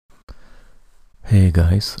Hey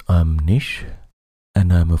guys, I'm Nish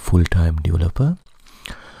and I'm a full-time developer.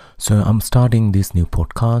 So I'm starting this new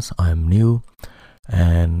podcast. I'm new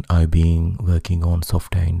and I've been working on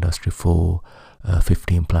software industry for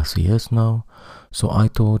 15 plus years now. So I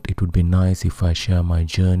thought it would be nice if I share my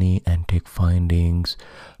journey and tech findings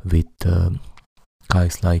with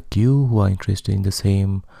guys like you who are interested in the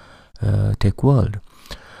same tech world.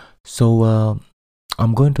 So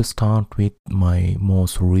I'm going to start with my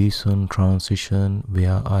most recent transition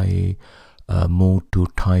where I moved to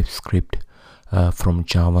TypeScript from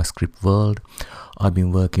JavaScript world. I've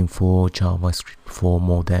been working for JavaScript for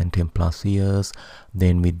more than 10 plus years.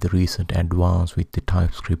 Then with the recent advance with the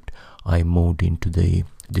TypeScript, I moved into the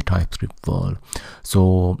TypeScript world.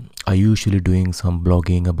 So I usually doing some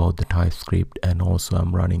blogging about the TypeScript, and also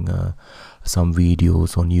I'm running some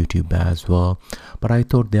videos on YouTube as well. But I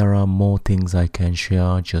thought there are more things I can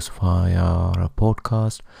share just via a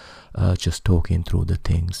podcast, just talking through the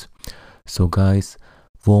things. So guys,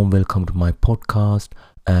 warm welcome to my podcast,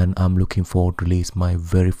 and I'm looking forward to release my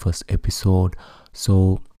very first episode.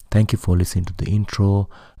 So thank you for listening to the intro,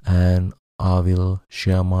 and I will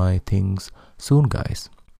share my things soon guys.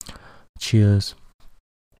 Cheers.